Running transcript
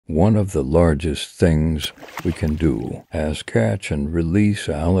One of the largest things we can do as catch and release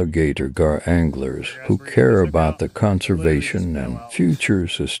alligator gar anglers who care about the conservation and future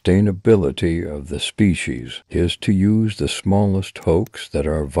sustainability of the species is to use the smallest hooks that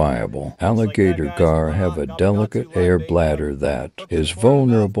are viable. Alligator gar have a delicate air bladder that is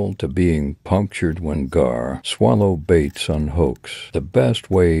vulnerable to being punctured when gar swallow baits on hooks. The best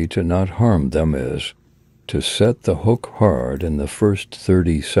way to not harm them is to set the hook hard in the first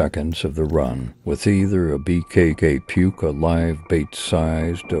 30 seconds of the run with either a BKK Puka live bait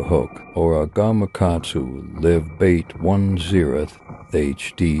sized hook or a Gamakatsu live bait 1/0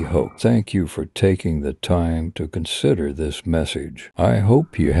 HD hook. Thank you for taking the time to consider this message. I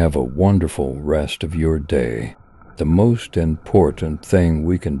hope you have a wonderful rest of your day. The most important thing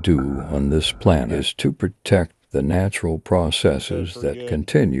we can do on this planet is to protect the natural processes that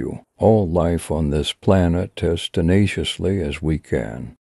continue all life on this planet as tenaciously as we can.